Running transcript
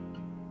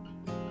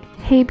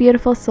Hey,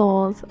 beautiful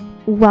souls.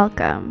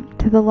 Welcome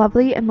to the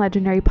Lovely and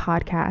Legendary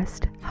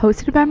podcast,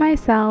 hosted by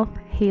myself,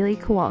 Haley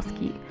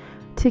Kowalski.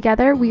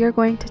 Together, we are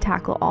going to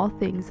tackle all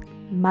things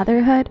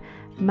motherhood,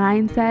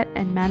 mindset,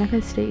 and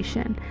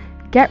manifestation.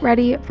 Get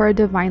ready for a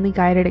divinely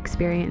guided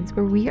experience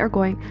where we are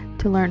going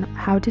to learn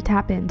how to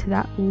tap into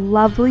that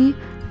lovely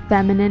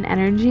feminine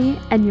energy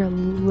and your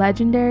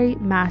legendary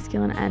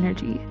masculine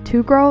energy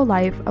to grow a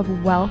life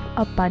of wealth,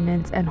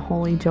 abundance, and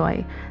holy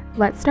joy.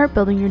 Let's start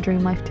building your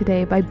dream life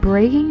today by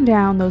breaking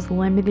down those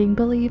limiting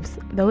beliefs,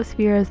 those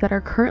fears that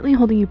are currently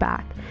holding you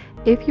back.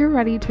 If you're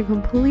ready to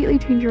completely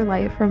change your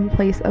life from a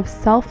place of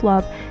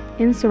self-love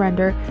and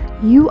surrender,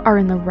 you are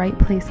in the right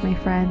place, my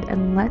friend,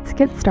 and let's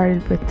get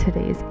started with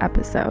today's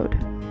episode.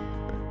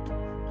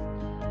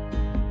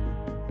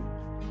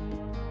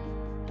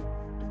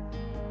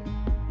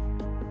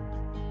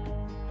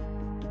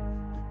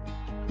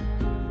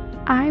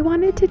 I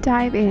wanted to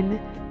dive in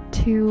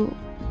to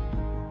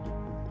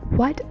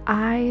what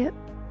I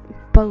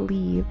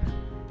believe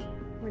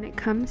when it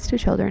comes to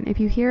children. If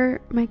you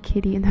hear my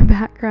kitty in the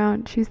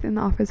background, she's in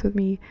the office with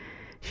me.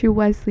 She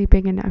was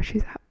sleeping and now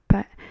she's up,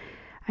 but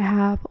I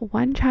have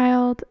one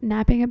child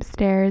napping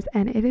upstairs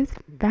and it is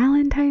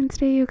Valentine's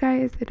Day, you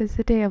guys. It is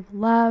the day of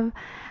love.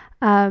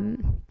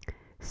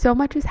 So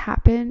much has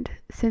happened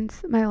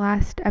since my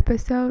last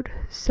episode,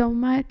 so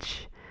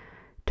much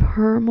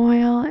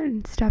turmoil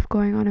and stuff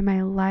going on in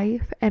my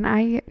life, and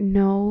I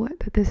know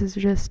that this is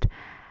just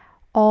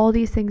all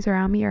these things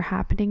around me are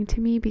happening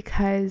to me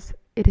because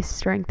it is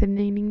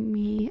strengthening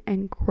me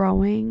and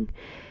growing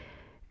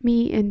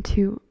me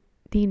into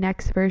the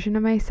next version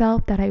of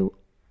myself that I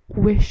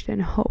wished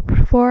and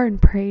hoped for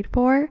and prayed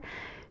for.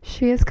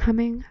 She is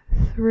coming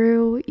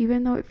through,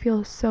 even though it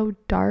feels so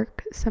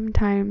dark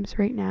sometimes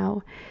right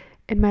now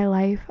in my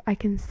life. I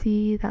can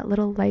see that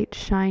little light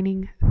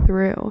shining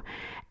through,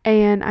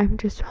 and I'm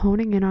just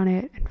honing in on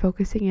it and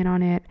focusing in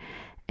on it.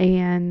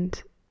 And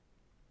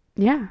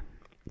yeah,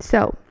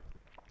 so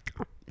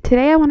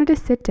today I wanted to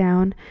sit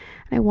down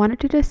and I wanted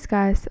to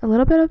discuss a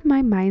little bit of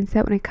my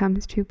mindset when it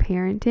comes to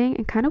parenting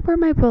and kind of where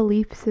my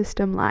belief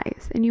system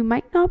lies. And you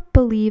might not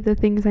believe the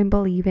things I'm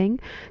believing,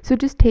 so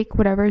just take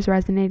whatever is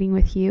resonating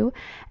with you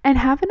and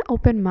have an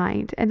open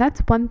mind. And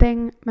that's one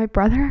thing my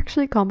brother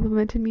actually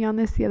complimented me on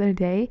this the other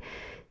day.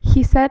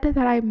 He said that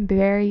I'm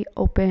very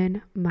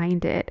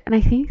open-minded, and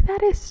I think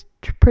that is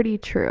pretty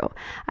true.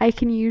 I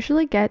can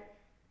usually get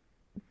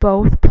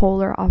both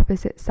polar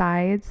opposite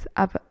sides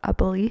of a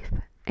belief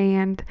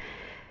and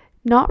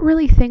not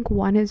really think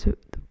one is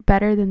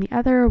better than the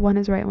other, one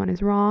is right, one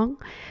is wrong,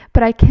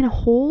 but I can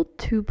hold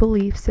two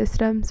belief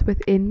systems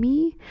within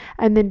me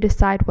and then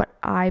decide what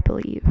I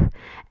believe.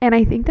 And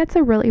I think that's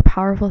a really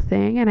powerful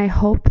thing, and I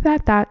hope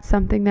that that's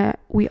something that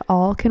we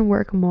all can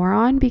work more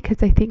on,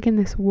 because I think in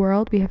this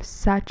world we have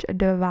such a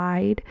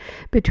divide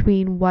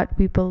between what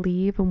we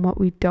believe and what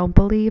we don't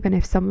believe, and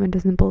if someone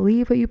doesn't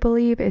believe what you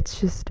believe, it's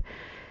just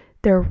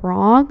they're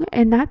wrong,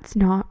 and that's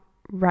not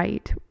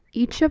right.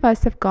 Each of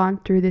us have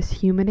gone through this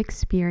human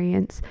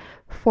experience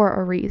for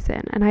a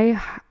reason. And I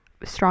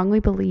strongly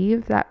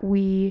believe that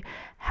we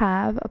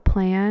have a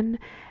plan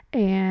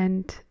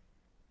and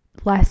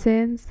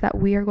lessons that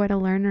we are going to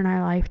learn in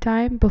our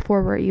lifetime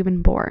before we're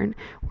even born.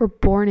 We're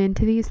born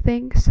into these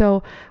things.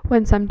 So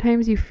when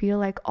sometimes you feel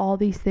like all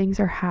these things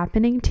are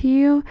happening to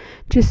you,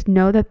 just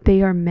know that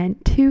they are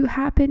meant to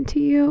happen to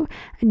you,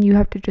 and you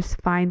have to just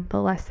find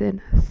the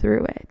lesson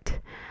through it.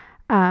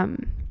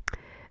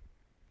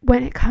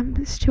 When it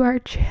comes to our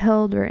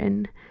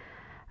children,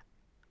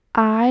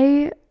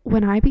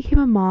 when I became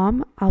a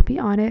mom, I'll be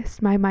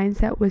honest, my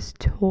mindset was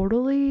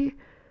totally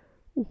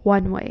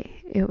one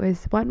way. It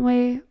was one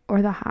way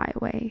or the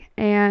highway.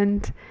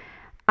 And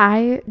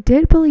I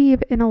did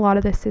believe in a lot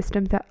of the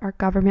systems that our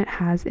government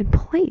has in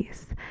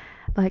place,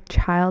 like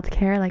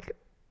childcare, like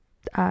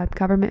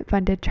government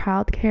funded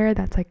childcare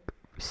that's like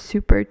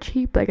super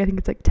cheap. Like I think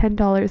it's like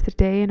 $10 a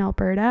day in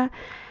Alberta.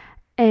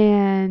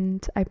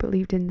 And I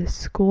believed in the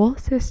school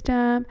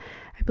system.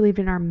 I believed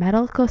in our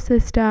medical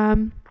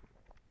system.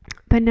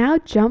 But now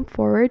jump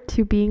forward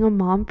to being a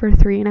mom for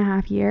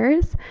 3.5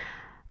 years.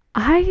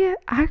 I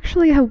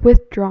actually have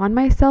withdrawn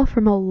myself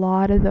from a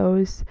lot of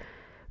those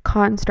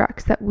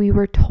constructs that we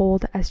were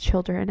told as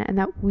children and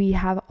that we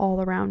have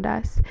all around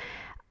us.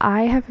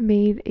 I have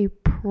made a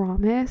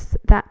promise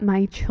that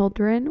my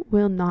children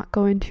will not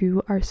go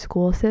into our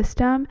school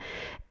system.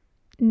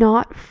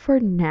 Not for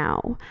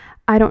now.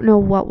 I don't know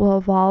what will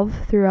evolve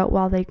throughout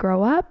while they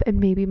grow up, and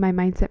maybe my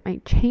mindset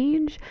might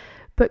change.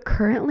 But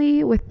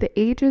currently, with the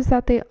ages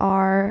that they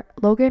are,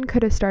 Logan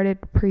could have started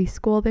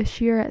preschool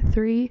this year at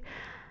 3.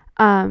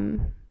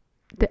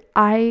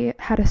 I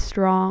had a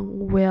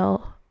strong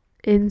will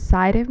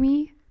inside of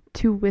me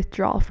to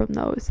withdraw from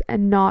those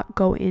and not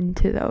go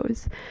into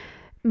those.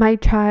 My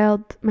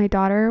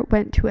daughter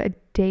went to a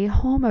day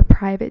home, a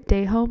private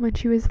day home when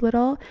she was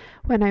little,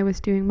 when I was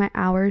doing my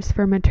hours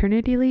for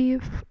maternity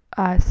leave,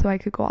 so I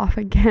could go off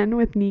again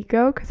with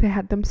Nico because I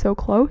had them so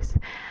close.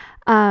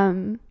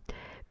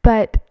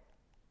 But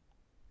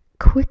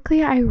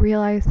quickly I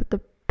realized that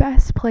the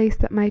best place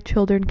that my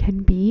children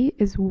can be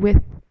is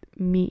with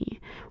me,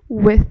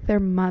 with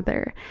their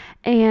mother.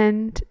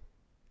 And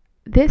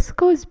this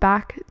goes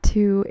back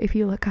to, if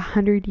you look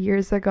 100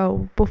 years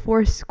ago,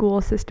 before school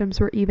systems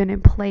were even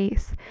in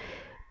place,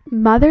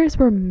 mothers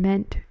were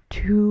meant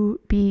to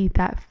be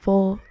that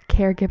full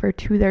caregiver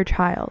to their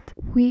child.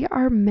 We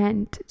are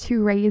meant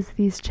to raise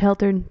these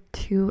children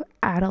to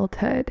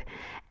adulthood.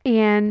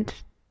 And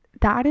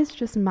that is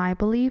just my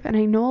belief. And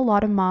I know a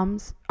lot of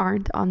moms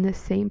aren't on this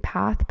same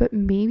path, but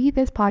maybe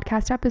this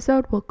podcast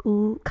episode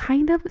will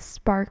kind of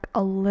spark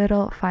a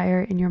little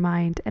fire in your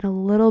mind and a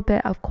little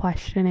bit of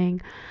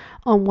questioning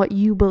on what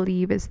you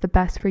believe is the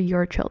best for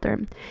your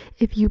children.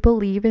 If you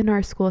believe in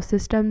our school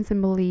systems and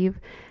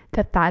believe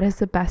that that is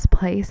the best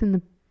place and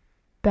the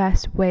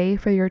best way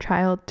for your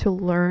child to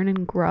learn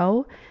and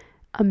grow,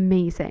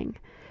 amazing.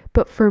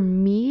 But for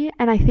me,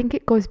 and I think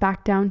it goes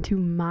back down to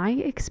my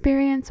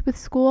experience with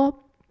school,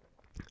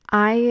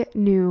 I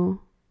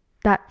knew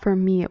that for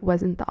me it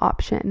wasn't the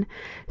option.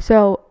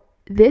 So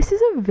this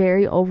is a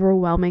very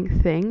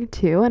overwhelming thing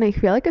too, and I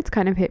feel like it's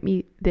kind of hit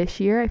me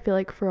this year. I feel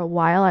like for a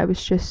while I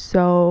was just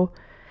so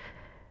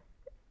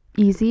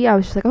easy. I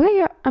was just like, okay,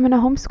 yeah, I'm gonna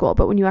homeschool.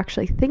 But when you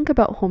actually think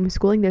about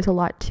homeschooling, there's a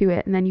lot to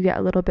it, and then you get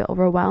a little bit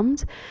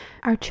overwhelmed.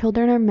 Our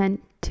children are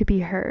meant to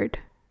be heard.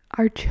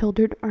 Our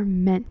children are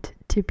meant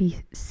to be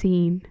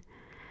seen.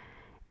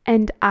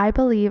 And I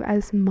believe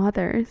as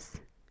mothers,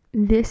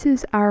 this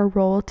is our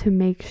role to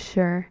make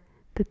sure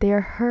that they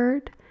are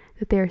heard,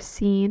 that they are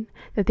seen,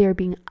 that they are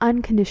being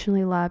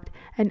unconditionally loved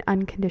and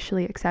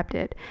unconditionally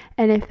accepted.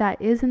 And if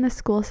that is in the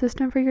school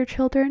system for your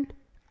children,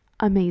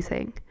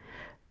 amazing.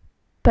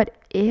 But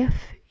if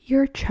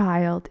your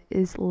child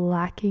is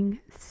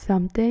lacking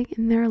something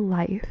in their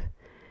life,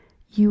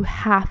 you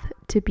have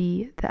to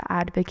be the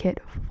advocate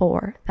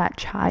for that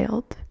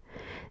child.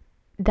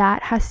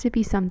 That has to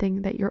be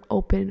something that you're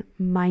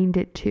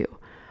open-minded to.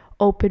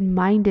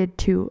 Open-minded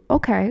to,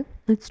 okay,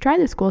 let's try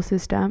the school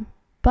system,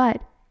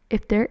 but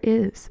if there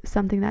is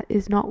something that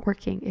is not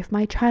working, if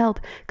my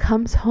child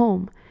comes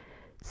home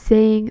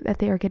saying that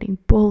they are getting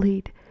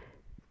bullied,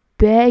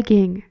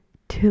 begging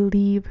to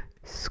leave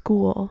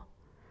school,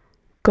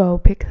 go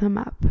pick them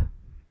up,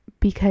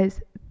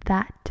 because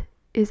that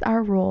is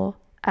our role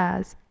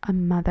as a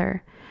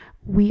mother.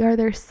 We are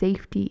their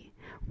safety.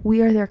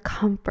 We are their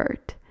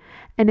comfort.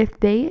 And if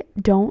they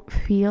don't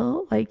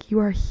feel like you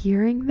are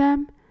hearing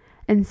them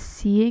and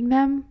seeing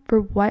them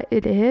for what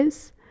it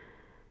is,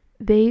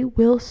 they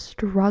will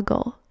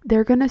struggle.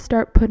 They're going to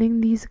start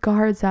putting these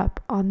guards up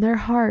on their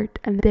heart,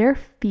 and their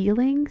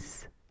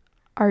feelings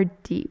are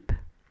deep.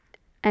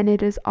 And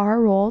it is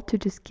our role to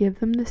just give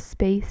them the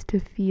space to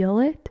feel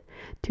it,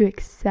 to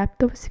accept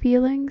those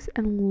feelings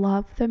and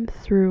love them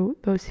through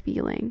those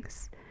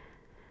feelings.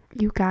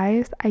 You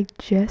guys, I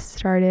just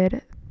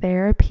started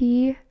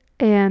therapy,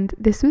 and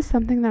this was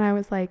something that I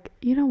was like,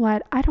 you know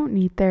what? I don't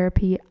need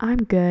therapy. I'm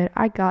good.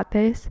 I got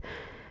this.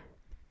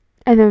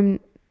 And then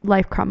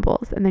life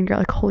crumbles, and then you're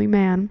like, holy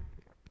man,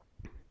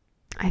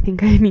 I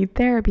think I need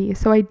therapy.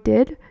 So I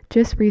did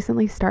just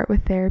recently start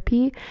with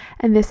therapy,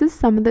 and this is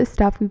some of the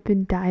stuff we've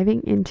been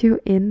diving into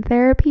in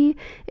therapy,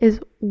 is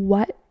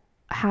what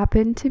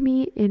happened to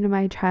me in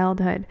my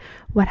childhood.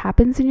 What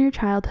happens in your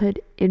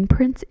childhood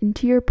imprints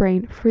into your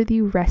brain for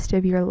the rest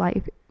of your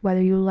life,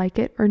 whether you like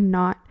it or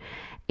not.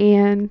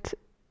 And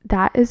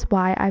that is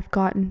why I've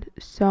gotten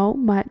so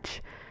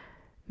much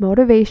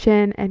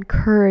motivation and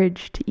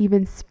courage to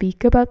even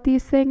speak about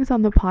these things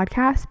on the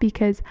podcast,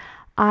 because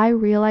I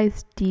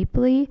realized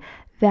deeply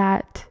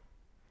that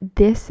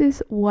this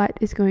is what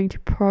is going to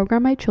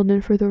program my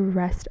children for the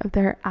rest of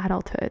their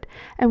adulthood.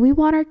 And we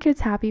want our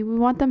kids happy. We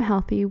want them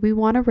healthy. We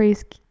want to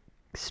raise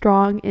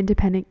strong,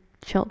 independent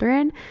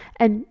children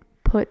and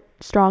put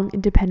strong,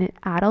 independent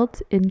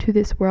adults into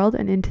this world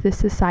and into this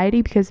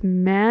society, because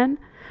man,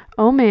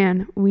 oh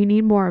man, we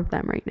need more of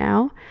them right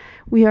now.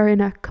 We are in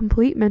a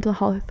complete mental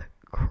health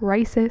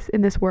crisis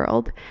in this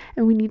world,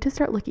 and we need to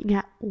start looking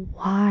at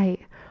why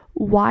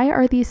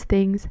are these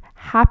things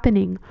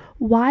happening?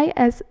 Why,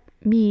 as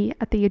me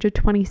at the age of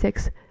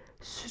 26,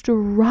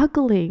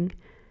 struggling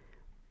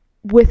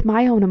with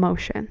my own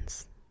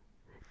emotions,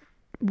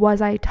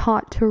 was I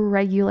taught to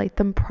regulate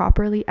them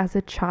properly as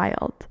a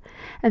child?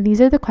 And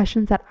these are the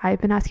questions that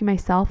I've been asking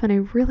myself, and I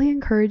really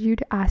encourage you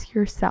to ask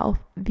yourself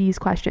these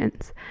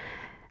questions.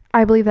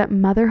 I believe that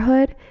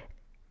motherhood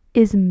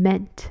is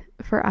meant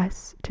for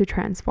us to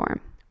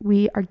transform.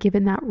 We are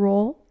given that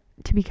role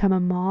to become a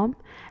mom,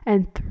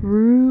 and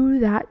through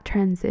that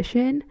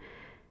transition,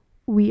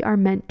 we are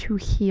meant to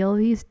heal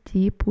these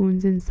deep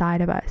wounds inside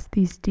of us,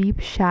 these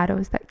deep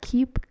shadows that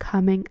keep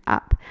coming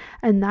up.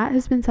 And that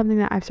has been something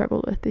that I've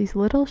struggled with. These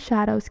little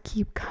shadows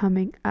keep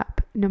coming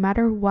up. No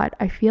matter what,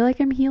 I feel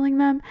like I'm healing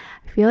them.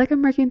 I feel like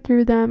I'm working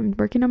through them. I'm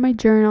working on my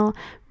journal,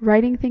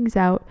 writing things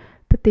out,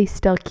 but they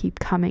still keep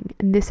coming.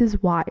 And this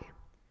is why.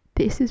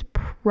 This is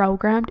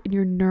programmed in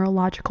your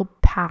neurological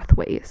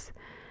pathways.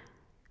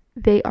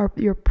 They are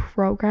your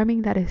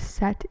programming that is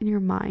set in your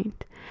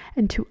mind.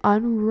 And to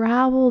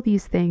unravel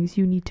these things,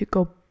 you need to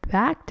go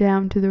back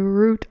down to the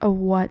root of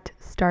what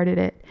started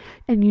it.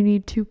 And you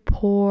need to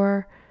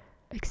pour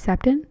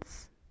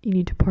acceptance, you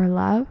need to pour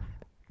love,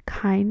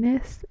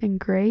 kindness, and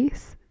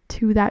grace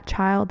to that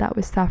child that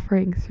was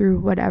suffering through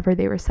whatever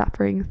they were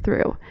suffering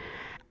through.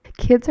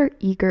 Kids are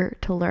eager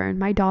to learn.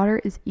 My daughter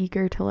is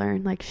eager to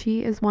learn. Like,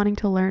 she is wanting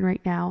to learn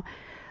right now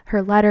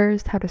her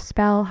letters, how to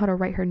spell, how to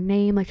write her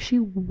name. Like, she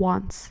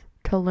wants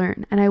to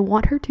learn. And I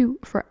want her to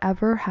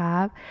forever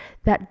have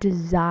that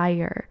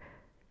desire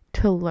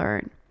to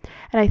learn.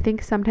 And I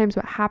think sometimes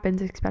what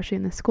happens, especially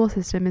in the school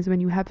system, is when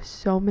you have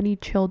so many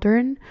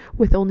children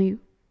with only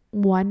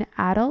one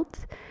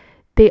adult,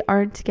 they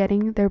aren't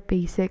getting their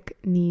basic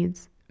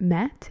needs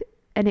met.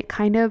 And it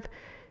kind of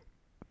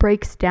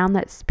breaks down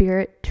that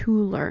spirit to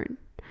learn.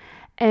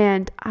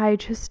 And I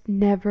just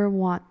never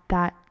want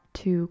that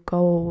to go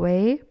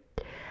away.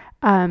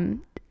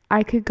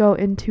 I could go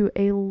into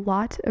a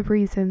lot of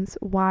reasons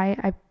why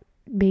I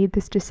made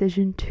this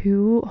decision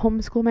to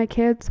homeschool my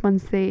kids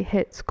once they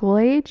hit school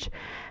age.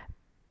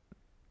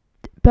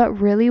 But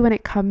really, when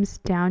it comes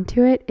down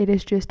to it, it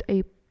is just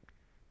a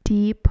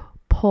deep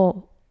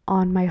pull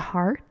on my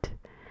heart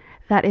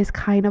that is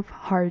kind of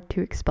hard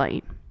to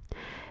explain.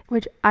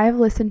 Which I've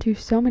listened to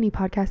so many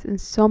podcasts and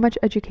so much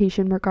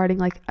education regarding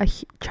like a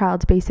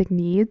child's basic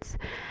needs.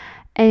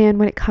 And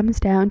when it comes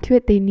down to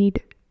it, they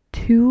need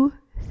two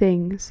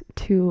things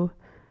to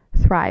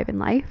thrive in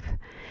life.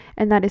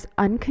 And that is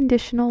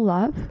unconditional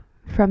love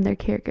from their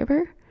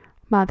caregiver,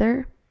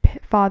 mother,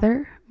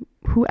 father,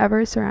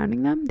 whoever is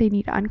surrounding them. They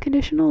need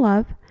unconditional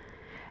love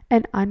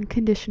and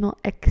unconditional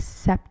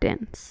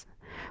acceptance.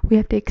 We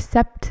have to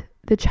accept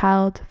the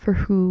child for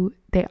who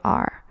they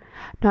are,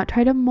 not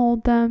try to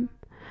mold them,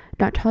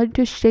 not try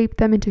to shape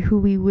them into who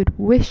we would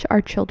wish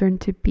our children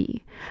to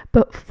be,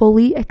 but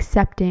fully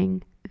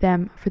accepting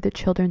them for the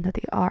children that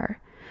they are.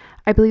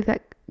 I believe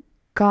that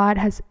God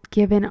has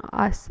given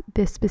us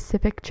this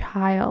specific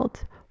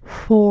child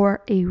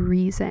for a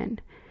reason.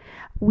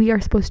 We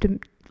are supposed to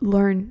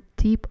learn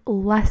deep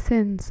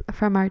lessons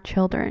from our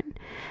children.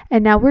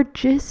 And now we're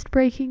just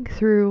breaking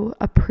through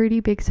a pretty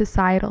big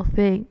societal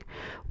thing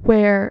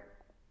where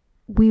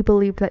we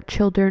believed that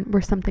children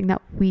were something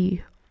that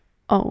we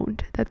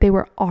owned, that they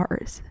were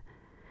ours,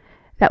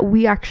 that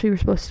we actually were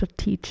supposed to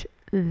teach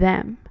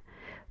them.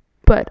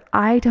 But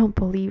I don't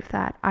believe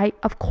that. I,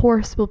 of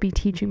course, will be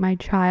teaching my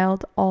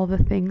child all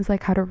the things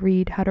like how to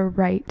read, how to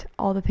write,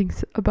 all the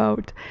things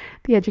about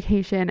the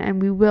education.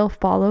 And we will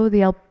follow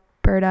the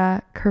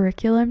Alberta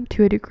curriculum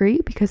to a degree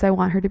because I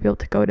want her to be able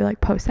to go to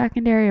like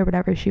post-secondary or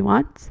whatever she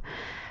wants.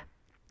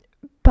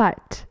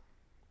 But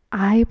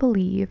I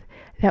believe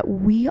that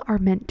we are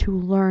meant to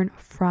learn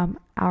from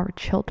our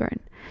children.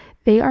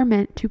 They are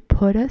meant to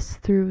put us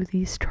through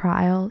these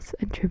trials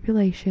and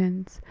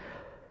tribulations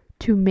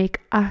to make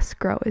us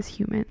grow as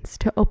humans,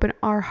 to open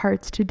our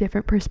hearts to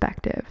different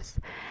perspectives.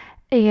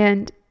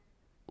 And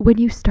when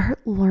you start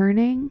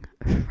learning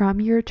from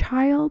your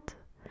child,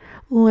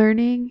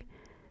 learning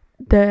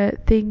the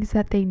things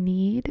that they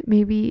need,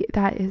 maybe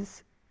that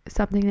is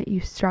something that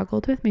you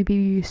struggled with. Maybe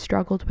you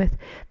struggled with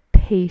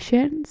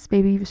patience.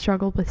 Maybe you've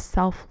struggled with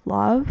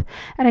self-love.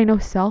 And I know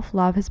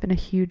self-love has been a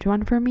huge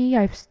one for me.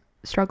 I've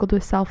struggled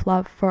with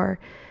self-love for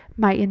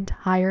my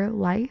entire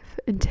life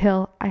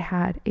until I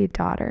had a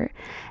daughter.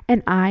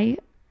 And I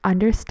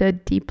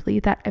understood deeply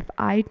that if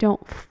I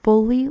don't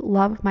fully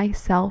love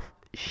myself,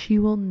 she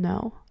will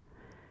know.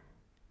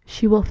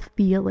 She will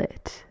feel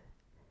it.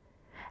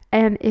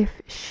 And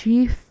if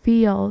she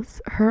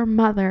feels her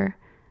mother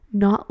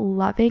not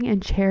loving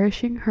and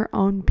cherishing her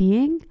own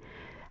being,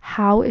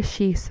 how is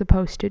she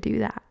supposed to do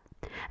that?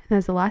 And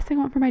that's the last thing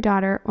I want for my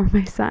daughter or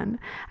my son.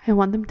 I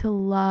want them to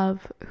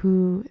love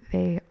who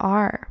they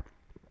are.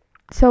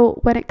 So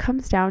when it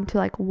comes down to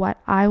like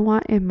what I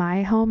want in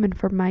my home and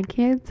for my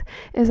kids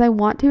is I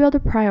want to be able to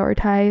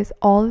prioritize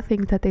all the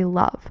things that they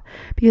love,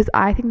 because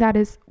I think that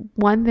is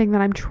one thing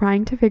that I'm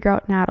trying to figure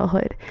out in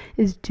adulthood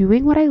is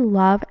doing what I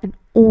love and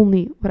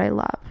only what I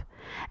love.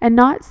 And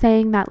not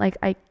saying that like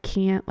I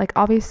can't, like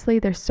obviously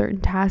there's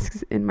certain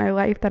tasks in my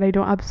life that I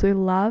don't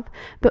absolutely love,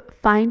 but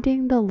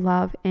finding the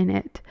love in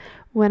it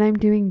when I'm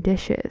doing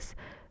dishes,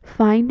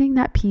 finding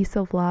that piece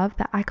of love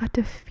that I got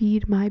to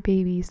feed my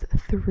babies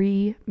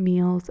 3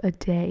 meals a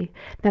day,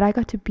 that I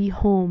got to be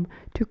home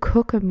to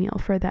cook a meal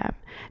for them,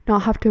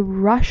 not have to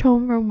rush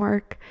home from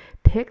work,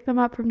 pick them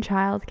up from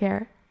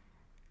childcare,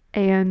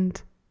 and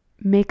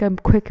make a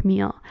quick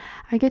meal.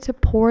 I get to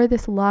pour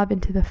this love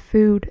into the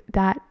food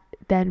that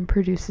then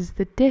produces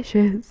the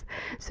dishes.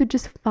 So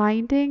just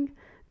finding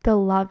the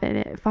love in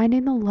it,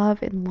 finding the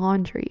love in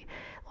laundry.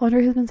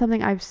 Laundry has been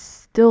something I'm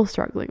still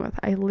struggling with.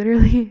 I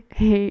literally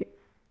hate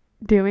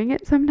doing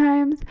it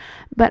sometimes,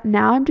 but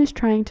now I'm just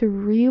trying to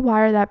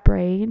rewire that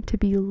brain to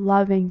be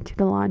loving to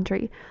the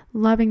laundry,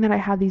 loving that I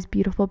have these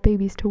beautiful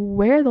babies to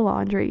wear the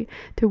laundry,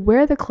 to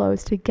wear the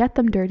clothes, to get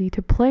them dirty,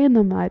 to play in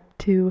the mud,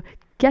 to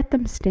get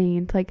them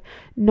stained, like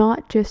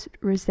not just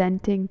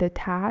resenting the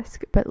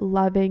task, but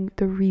loving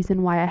the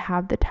reason why I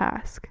have the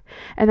task.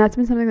 And that's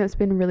been something that's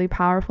been really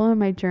powerful in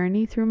my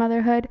journey through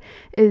motherhood,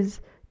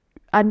 is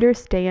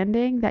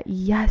understanding that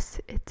yes,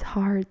 it's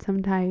hard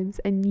sometimes,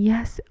 and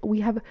yes, we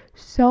have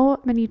so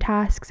many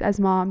tasks as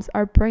moms,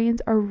 our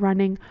brains are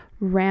running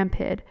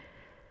rampant,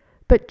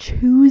 but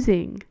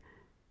choosing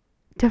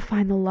to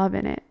find the love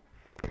in it.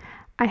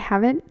 I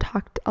haven't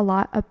talked a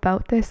lot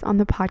about this on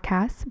the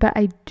podcast, but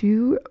I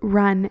do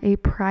run a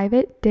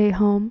private day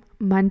home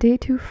Monday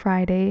to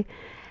Friday,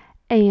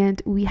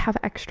 and we have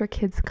extra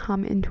kids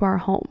come into our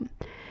home.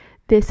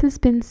 This has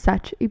been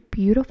such a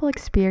beautiful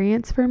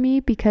experience for me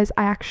because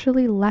I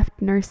actually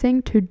left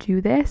nursing to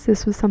do this.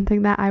 This was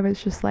something that I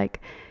was just like,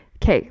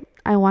 okay,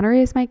 I want to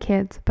raise my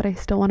kids, but I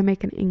still want to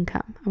make an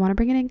income. I want to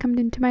bring an income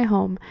into my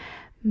home,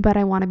 but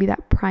I want to be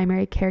that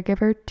primary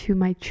caregiver to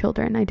my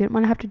children. I didn't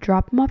want to have to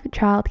drop them off at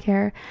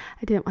childcare.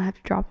 I didn't want to have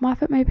to drop them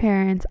off at my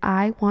parents'.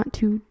 I want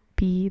to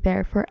be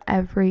there for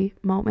every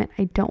moment.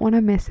 I don't want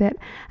to miss it,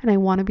 and I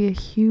want to be a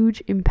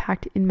huge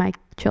impact in my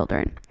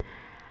children.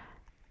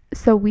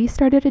 So we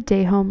started a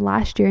day home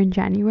last year in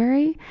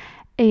January,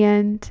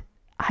 and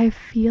I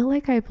feel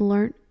like I've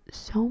learned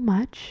so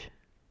much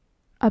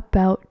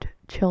about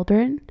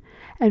children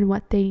and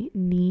what they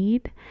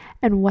need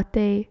and what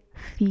they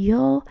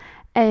feel.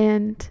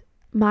 And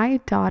my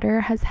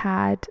daughter has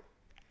had,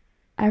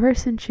 ever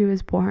since she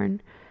was born,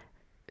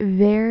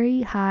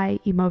 very high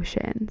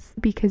emotions,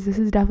 because this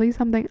is definitely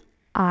something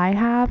I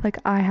have. Like,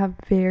 I have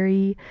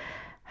very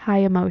high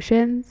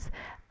emotions.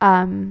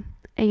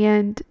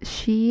 And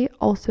she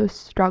also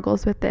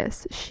struggles with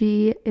this.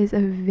 She is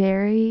a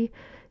very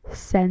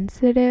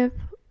sensitive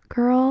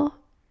girl,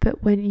 but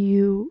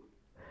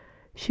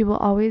she will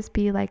always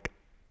be like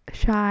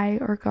shy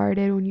or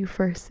guarded when you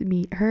first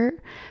meet her.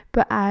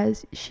 But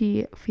as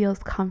she feels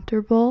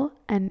comfortable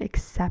and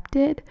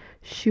accepted,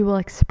 she will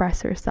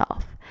express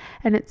herself.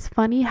 And it's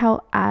funny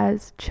how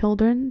as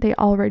children, they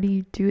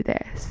already do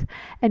this.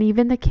 And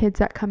even the kids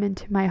that come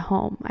into my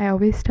home, I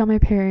always tell my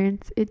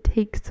parents, it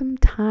takes some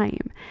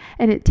time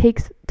and it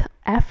takes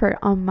effort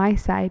on my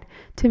side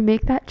to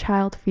make that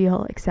child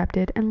feel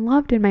accepted and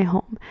loved in my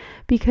home,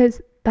 because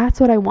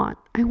that's what I want.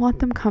 I want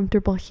them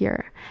comfortable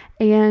here.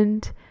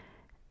 And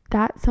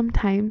that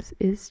sometimes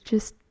is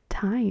just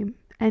time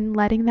and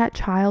letting that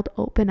child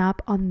open up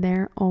on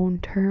their own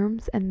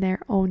terms and their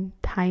own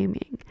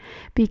timing,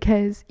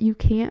 because you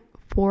can't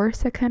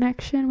force a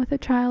connection with a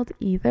child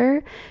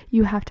either.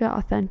 You have to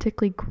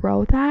authentically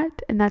grow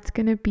that, and that's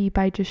going to be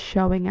by just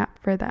showing up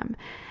for them.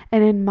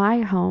 And in my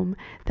home,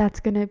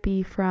 that's going to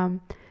be from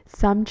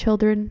some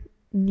children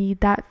need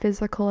that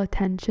physical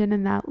attention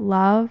and that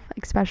love,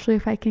 especially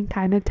if I can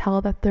kind of tell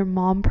that their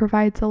mom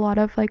provides a lot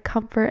of like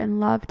comfort and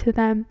love to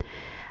them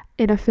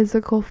in a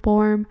physical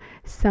form.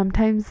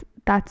 Sometimes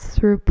that's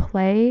through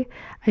play.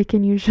 I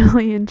can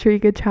usually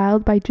intrigue a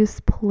child by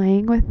just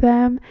playing with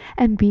them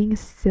and being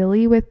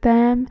silly with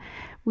them.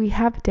 We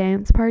have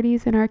dance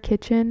parties in our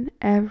kitchen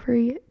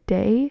every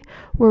day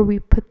where we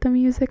put the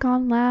music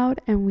on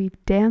loud and we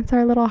dance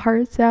our little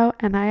hearts out,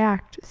 and I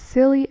act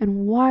silly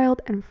and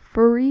wild and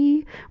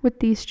free with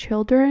these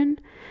children,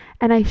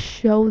 and I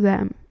show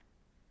them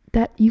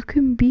that you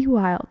can be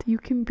wild, you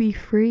can be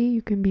free,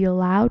 you can be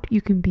loud,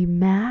 you can be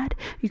mad,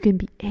 you can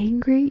be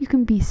angry, you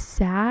can be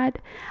sad.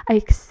 I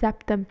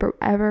accept them for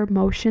whatever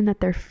emotion that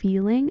they're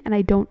feeling, and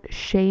I don't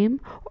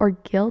shame or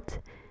guilt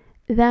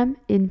them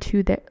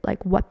into their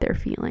like what they're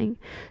feeling.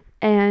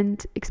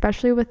 And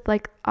especially with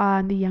like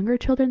the younger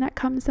children that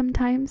come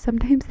sometimes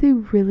they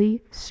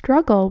really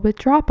struggle with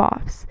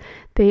drop-offs.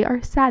 They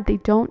are sad. They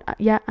don't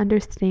yet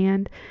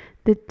understand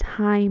the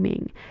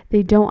timing.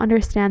 They don't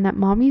understand that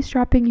mommy's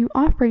dropping you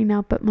off right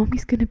now, but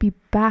mommy's going to be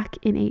back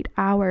in 8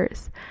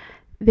 hours.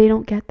 They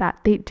don't get that.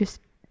 They just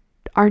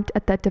aren't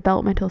at that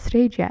developmental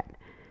stage yet.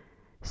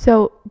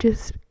 So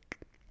just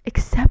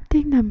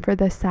accepting them for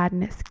the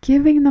sadness,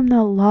 giving them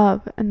the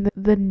love and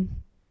the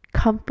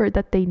comfort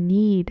that they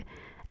need,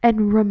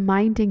 and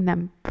reminding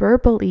them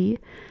verbally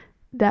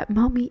that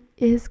mommy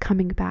is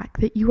coming back,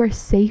 that you are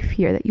safe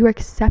here, that you are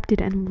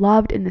accepted and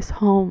loved in this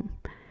home.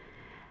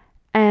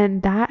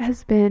 And that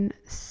has been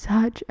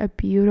such a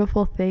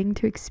beautiful thing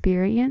to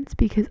experience,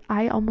 because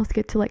I almost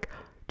get to like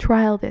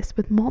trial this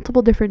with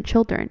multiple different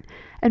children,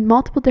 and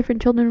multiple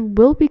different children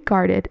will be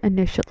guarded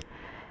initially.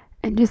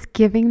 And just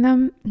giving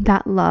them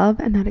that love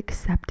and that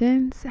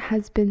acceptance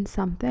has been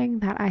something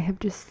that I have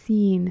just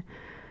seen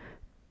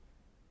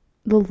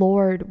the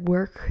Lord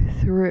work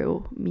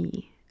through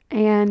me.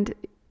 And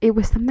it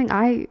was something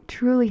I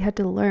truly had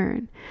to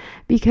learn,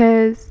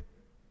 because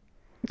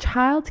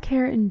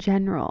childcare in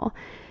general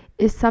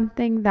is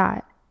something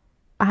that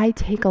I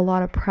take a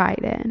lot of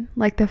pride in.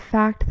 Like the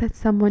fact that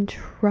someone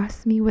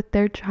trusts me with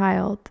their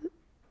child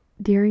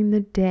during the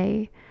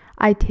day,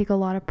 I take a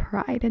lot of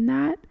pride in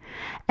that.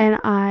 And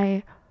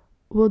I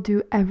will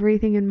do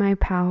everything in my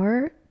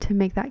power to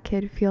make that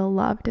kid feel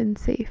loved and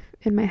safe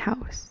in my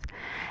house.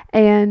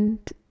 And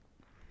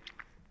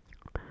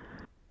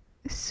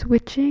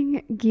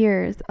switching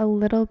gears a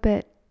little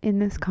bit in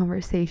this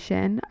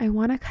conversation, I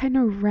want to kind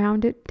of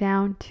round it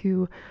down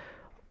to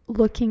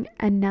looking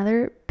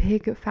another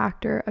big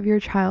factor of your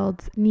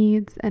child's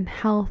needs and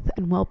health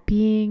and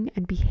well-being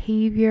and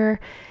behavior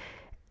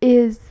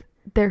is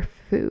their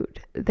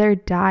food, their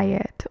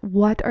diet.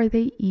 What are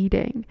they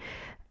eating?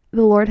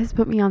 The Lord has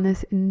put me on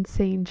this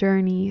insane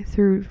journey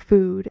through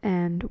food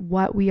and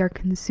what we are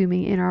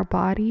consuming in our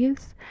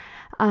bodies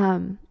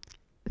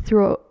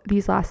through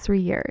these last 3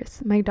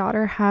 years. My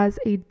daughter has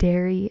a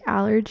dairy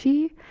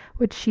allergy,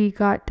 which she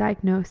got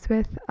diagnosed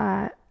with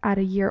at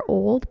a year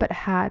old, but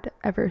had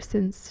ever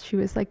since she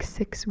was like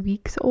 6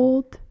 weeks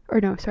old.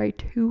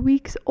 2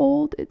 weeks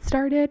old it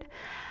started.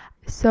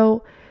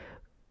 So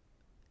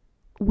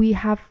we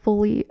have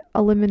fully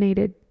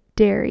eliminated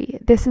dairy.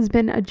 This has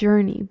been a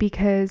journey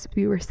because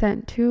we were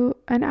sent to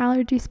an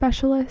allergy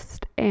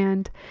specialist,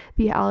 and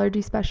the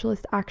allergy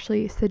specialist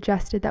actually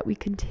suggested that we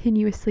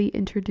continuously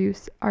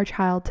introduce our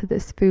child to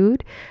this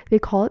food. They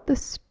call it the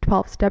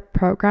 12-step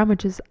program,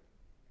 which is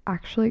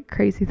actually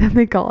crazy that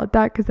they call it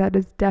that, because that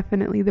is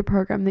definitely the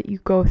program that you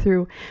go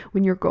through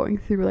when you're going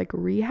through like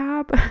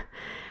rehab.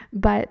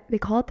 But they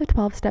call it the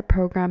 12-step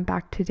program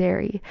back to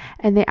dairy,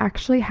 and they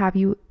actually have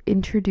you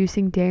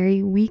introducing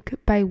dairy week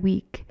by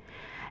week.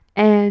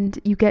 And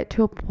you get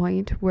to a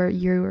point where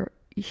your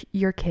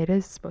kid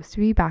is supposed to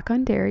be back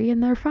on dairy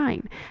and they're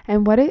fine.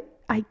 And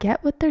I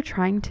get what they're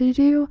trying to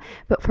do,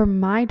 but for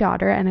my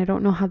daughter, and I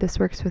don't know how this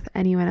works with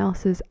anyone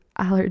else's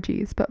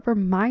allergies, but for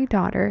my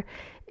daughter,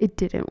 it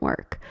didn't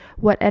work.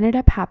 What ended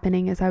up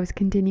happening is I was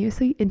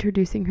continuously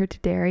introducing her to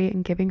dairy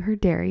and giving her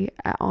dairy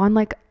on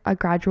like a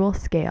gradual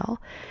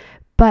scale,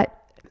 but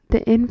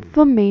the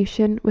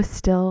inflammation was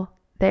still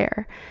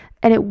there.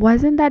 And it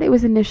wasn't that it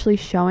was initially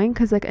showing,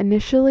 because like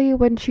initially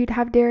when she'd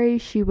have dairy,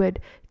 she would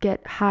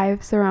get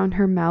hives around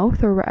her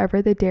mouth or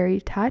wherever the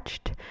dairy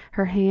touched,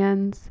 her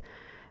hands,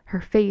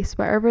 her face,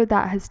 wherever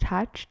that has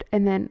touched.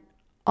 And then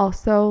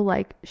also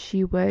like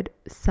she would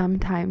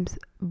sometimes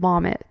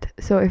vomit.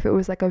 So if it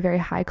was like a very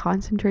high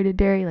concentrated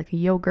dairy, like a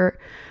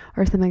yogurt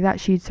or something like that,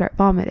 she'd start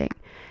vomiting.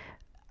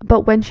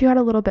 But when she got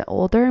a little bit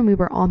older and we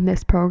were on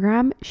this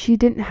program, she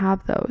didn't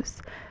have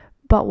those.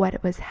 But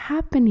what was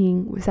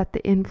happening was that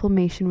the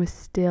inflammation was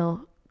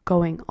still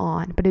going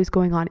on, but it was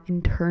going on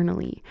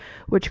internally,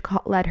 which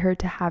led her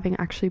to having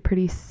actually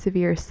pretty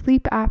severe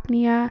sleep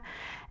apnea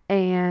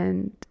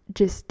and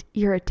just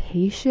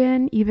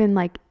irritation, even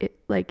like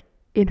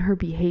in her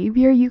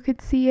behavior, you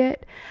could see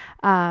it.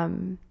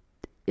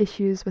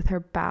 Issues with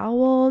her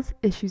bowels,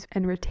 issues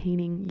in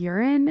retaining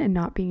urine and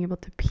not being able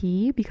to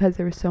pee because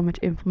there was so much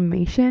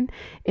inflammation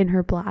in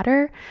her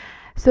bladder.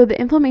 So the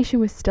inflammation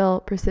was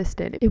still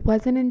persistent. It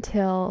wasn't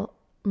until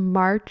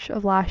March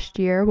of last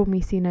year when we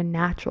seen a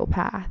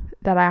naturopath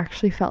that I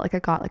actually felt like I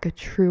got like a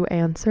true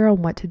answer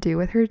on what to do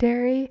with her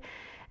dairy.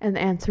 And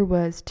the answer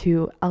was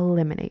to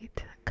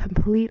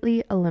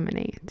completely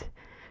eliminate.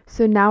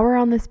 So now we're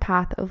on this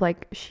path of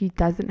like, she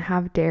doesn't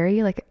have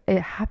dairy. Like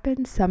it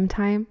happens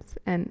sometimes,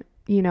 and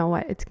you know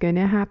what? It's going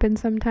to happen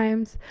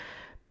sometimes.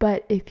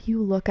 But if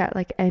you look at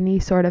like any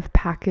sort of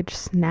packaged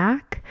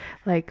snack,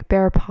 like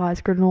Bear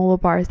Paws,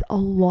 granola bars, a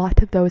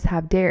lot of those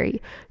have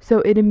dairy. So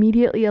it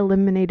immediately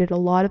eliminated a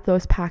lot of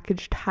those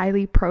packaged,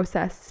 highly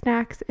processed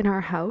snacks in our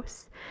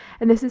house.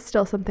 And this is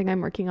still something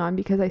I'm working on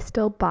because I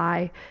still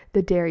buy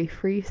the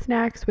dairy-free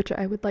snacks, which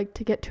I would like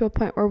to get to a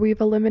point where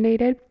we've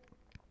eliminated.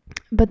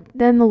 But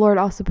then the Lord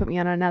also put me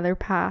on another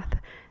path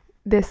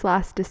this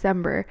last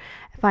December,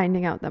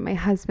 finding out that my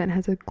husband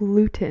has a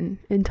gluten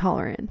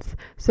intolerance.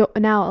 So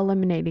now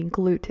eliminating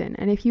gluten.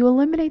 And if you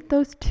eliminate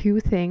those two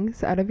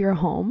things out of your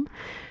home,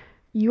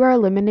 you are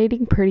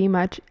eliminating pretty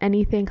much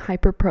anything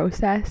hyper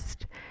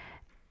processed,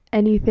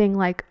 anything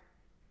like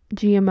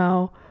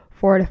GMO,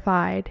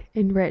 fortified,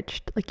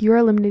 enriched. Like you're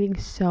eliminating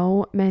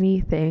so many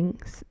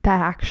things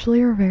that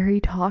actually are very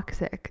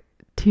toxic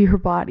to your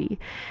body.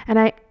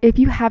 And if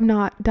you have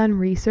not done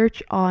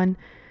research on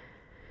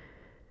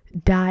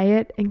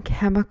diet and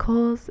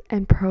chemicals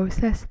and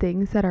processed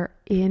things that are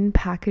in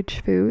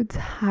packaged foods,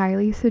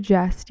 highly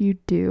suggest you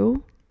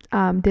do.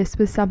 This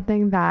was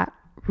something that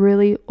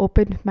really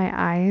opened my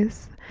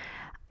eyes.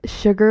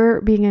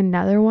 Sugar being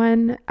another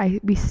one.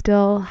 We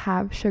still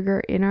have sugar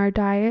in our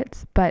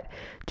diets, but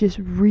just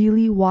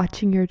really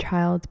watching your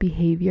child's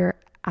behavior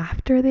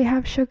after they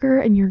have sugar,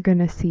 and you're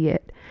gonna see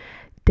it.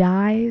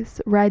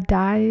 Dyes, red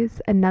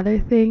dyes, another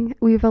thing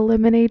we've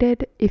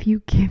eliminated. If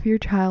you give your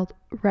child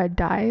red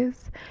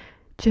dyes,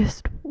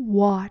 just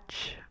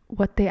watch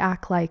what they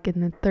act like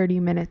in the 30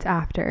 minutes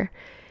after.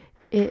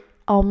 It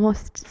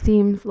almost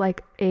seems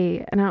like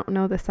and I don't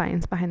know the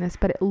science behind this,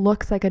 but it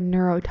looks like a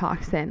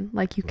neurotoxin.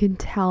 Like you can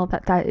tell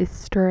that is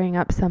stirring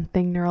up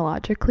something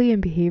neurologically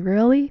and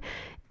behaviorally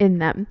in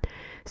them.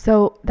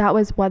 So that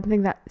was one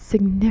thing that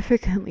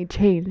significantly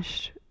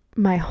changed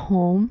my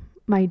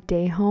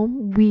day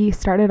home. We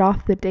started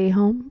off the day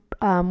home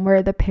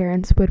where the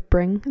parents would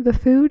bring the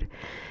food,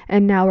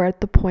 and now we're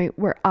at the point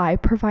where I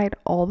provide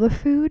all the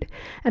food.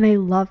 And I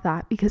love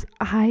that because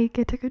I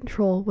get to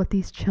control what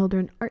these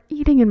children are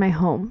eating in my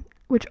home,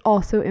 which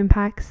also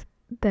impacts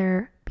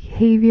their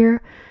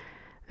behavior,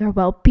 their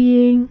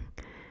well-being,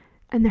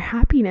 and their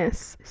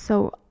happiness.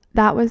 So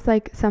that was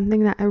like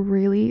something that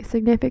really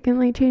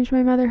significantly changed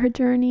my motherhood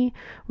journey,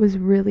 was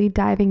really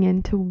diving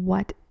into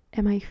what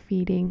am I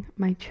feeding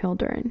my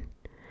children?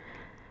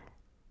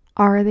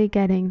 Are they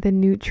getting the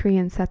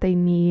nutrients that they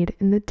need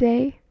in the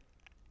day?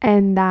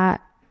 And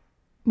that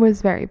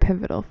was very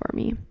pivotal for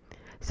me.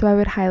 So I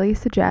would highly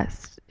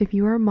suggest, if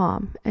you are a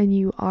mom and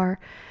you are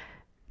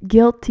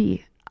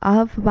guilty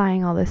of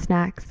buying all the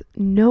snacks,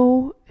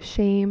 no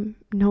shame,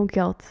 no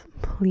guilt,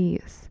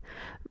 please.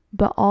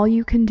 But all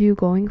you can do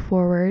going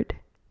forward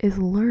is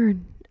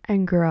learn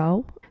and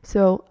grow.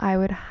 So I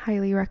would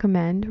highly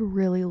recommend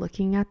really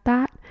looking at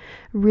that,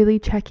 really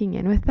checking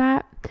in with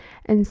that,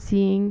 and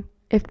seeing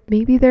if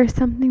maybe there's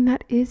something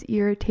that is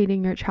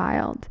irritating your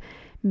child.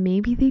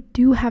 Maybe they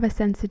do have a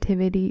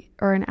sensitivity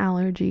or an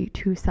allergy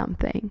to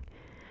something.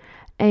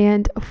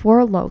 And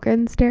for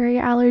Logan's dairy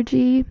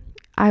allergy,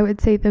 I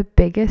would say the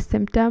biggest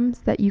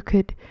symptoms that you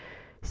could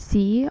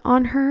see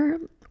on her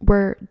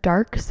were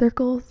dark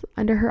circles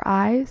under her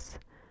eyes,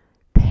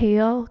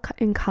 pale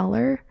in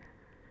color,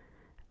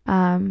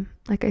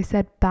 like I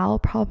said, bowel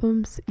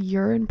problems,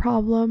 urine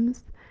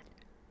problems.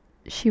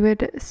 She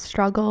would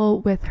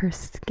struggle with her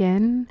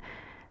skin,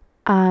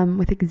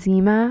 with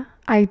eczema.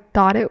 I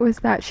thought it was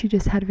that she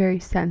just had very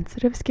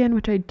sensitive skin,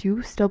 which I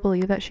do still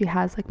believe that she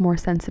has like more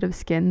sensitive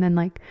skin than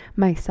like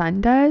my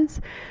son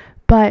does,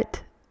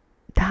 but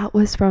that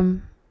was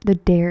from the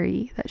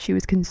dairy that she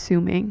was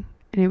consuming,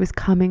 and it was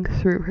coming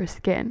through her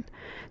skin.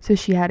 So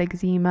she had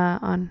eczema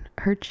on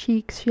her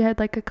cheeks, she had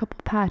like a couple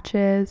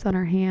patches on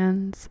her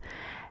hands,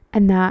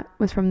 and that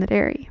was from the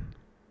dairy.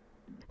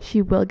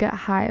 She will get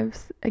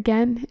hives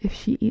again if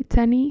she eats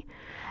any.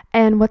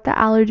 And what the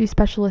allergy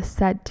specialist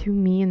said to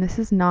me, and this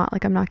is not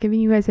like, I'm not giving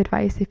you guys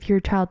advice. If your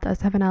child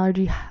does have an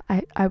allergy,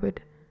 I would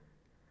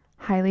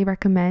highly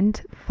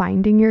recommend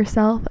finding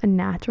yourself a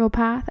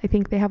naturopath. I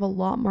think they have a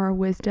lot more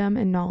wisdom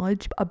and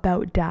knowledge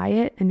about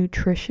diet and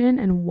nutrition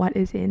and what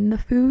is in the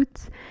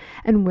foods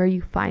and where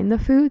you find the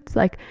foods.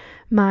 Like,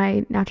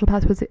 my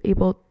naturopath was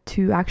able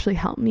to actually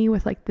help me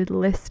with like the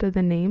list of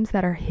the names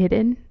that are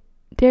hidden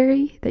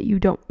dairy that you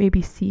don't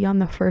maybe see on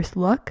the first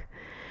look.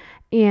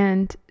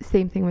 And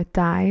same thing with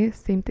dyes,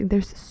 same thing.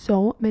 There's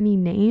so many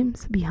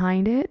names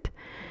behind it.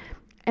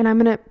 And I'm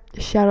going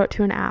to shout out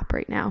to an app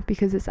right now,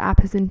 because this app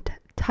has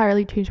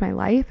entirely changed my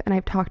life, and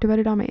I've talked about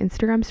it on my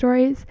Instagram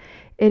stories.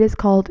 It is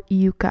called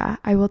Yuka.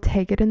 I will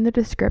tag it in the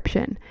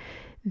description.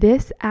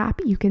 This app,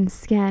 you can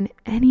scan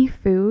any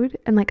food,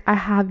 and like, I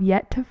have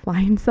yet to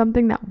find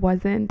something that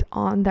wasn't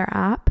on their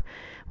app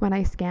when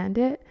I scanned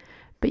it,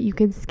 but you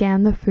can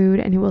scan the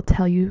food and it will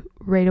tell you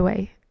right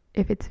away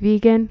if it's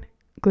vegan,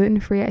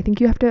 gluten-free. I think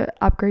you have to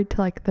upgrade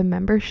to like the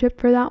membership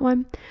for that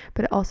one,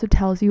 but it also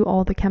tells you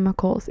all the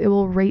chemicals. It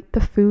will rate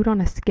the food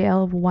on a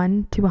scale of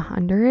 1 to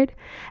 100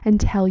 and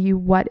tell you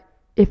what,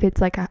 if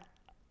it's like a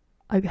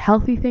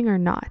healthy thing or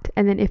not.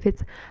 And then if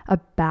it's a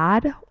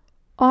bad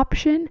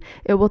option,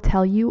 it will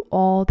tell you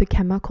all the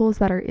chemicals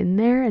that are in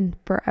there and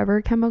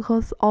forever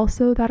chemicals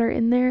also that are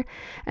in there.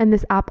 And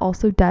this app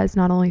also does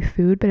not only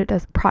food, but it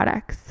does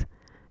products.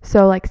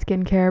 So like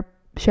skincare,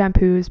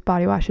 shampoos,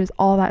 body washes,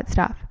 all that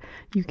stuff.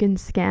 You can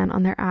scan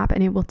on their app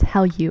and it will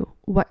tell you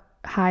what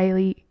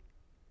highly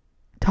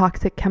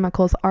toxic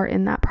chemicals are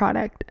in that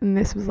product. And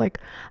this was like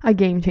a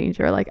game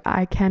changer. Like,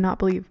 I cannot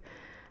believe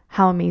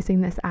how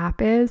amazing this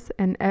app is.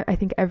 And I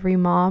think every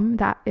mom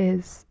that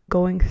is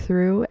going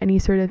through any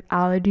sort of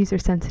allergies or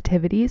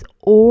sensitivities,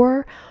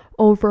 or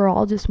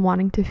overall just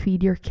wanting to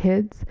feed your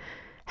kids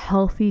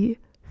healthy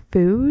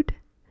food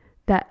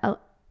that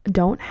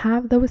don't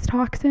have those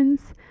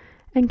toxins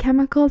and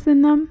chemicals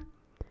in them,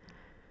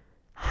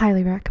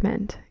 highly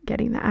recommend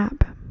getting the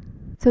app.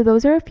 So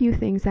those are a few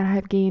things that I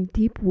have gained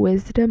deep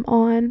wisdom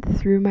on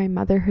through my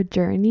motherhood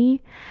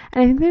journey.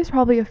 And I think there's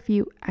probably a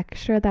few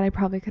extra that I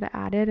probably could have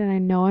added. And I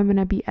know I'm going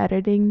to be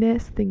editing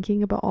this,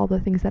 thinking about all the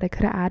things that I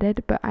could have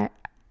added, but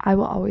I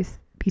will always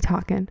be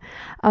talking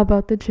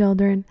about the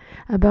children,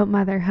 about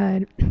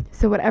motherhood.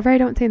 So whatever I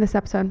don't say in this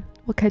episode,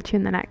 we'll catch you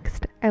in the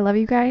next. I love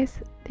you guys.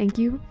 Thank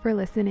you for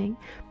listening.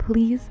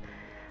 Please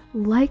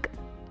like,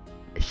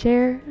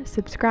 share,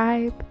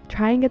 subscribe,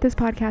 try and get this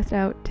podcast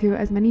out to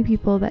as many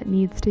people that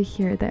needs to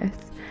hear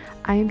this.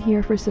 I am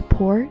here for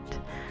support.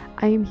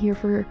 I am here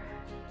for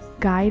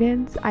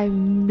guidance.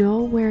 I'm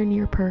nowhere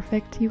near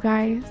perfect, you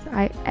guys.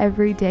 I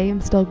every day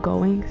am still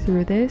going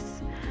through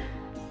this,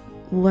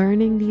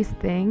 learning these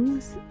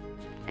things,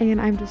 and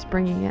I'm just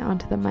bringing it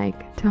onto the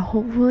mic to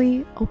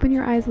hopefully open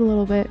your eyes a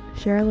little bit,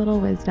 share a little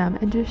wisdom,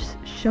 and just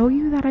show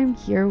you that I'm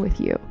here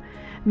with you.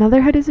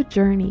 Motherhood is a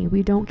journey.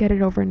 We don't get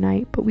it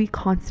overnight, but we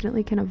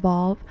constantly can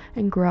evolve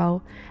and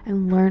grow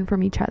and learn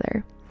from each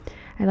other.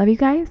 I love you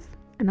guys,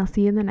 and I'll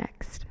see you in the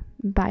next.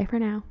 Bye for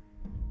now.